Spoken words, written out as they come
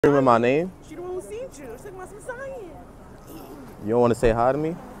Remember my name? She the one who seen you. She talking about some science. You don't want to say hi to me?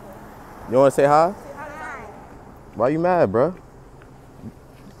 You don't want to say hi? Say hi. Why you mad, bro?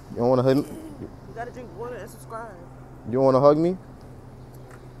 You don't want to hug me? You gotta drink water and subscribe. You don't want to hug me?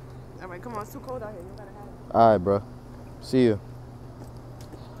 All right, come on. It's too cold out here. You gotta have it. All right, bro. See you.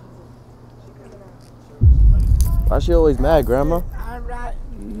 Why she always mad, Grandma? All right.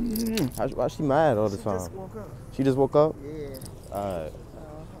 Why she mad all the time? Just woke up. She just woke up? Yeah. All right.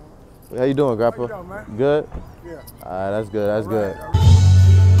 How you doing, Grandpa? How you doing, man? Good? Yeah. All right, that's good. That's good.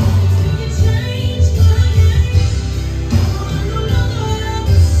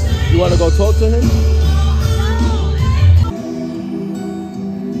 You want to go talk to him?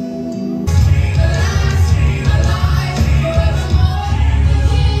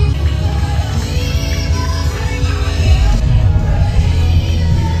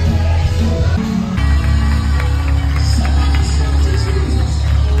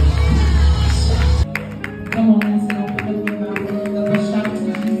 Come on, let's open up your mouth and give a shout to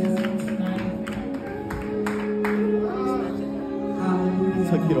Jesus tonight.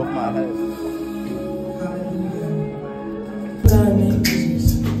 Hallelujah. Took it off my head. God, name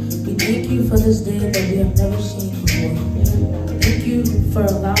Jesus, we thank you for this day that we have never seen before. Thank you for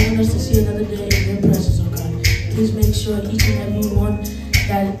allowing us to see another day in your presence, oh God. Please make sure each and every one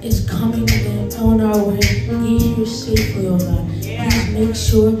that is coming and on our way get here safely, oh God. Please make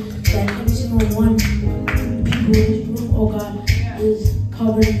sure that every single one people in this room, oh God, is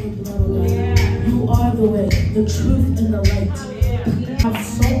covered in your blood, oh God. You are the way, the truth, and the light. Please have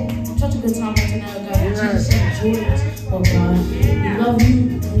such a good time tonight, oh God. Jesus enjoy us, oh God. We love you,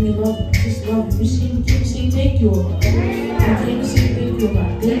 and we just love you. We sing thank you, oh God. We sing thank you, oh God.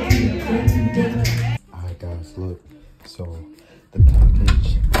 Thank you, thank you, thank you. Alright guys, look, so the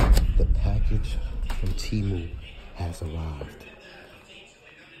package from Temu has arrived.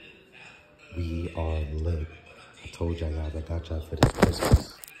 We are lit. I told y'all guys I got y'all for this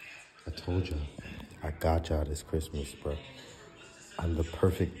Christmas. I told y'all I got y'all this Christmas, bro. I'm the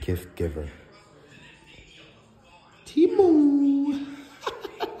perfect gift giver.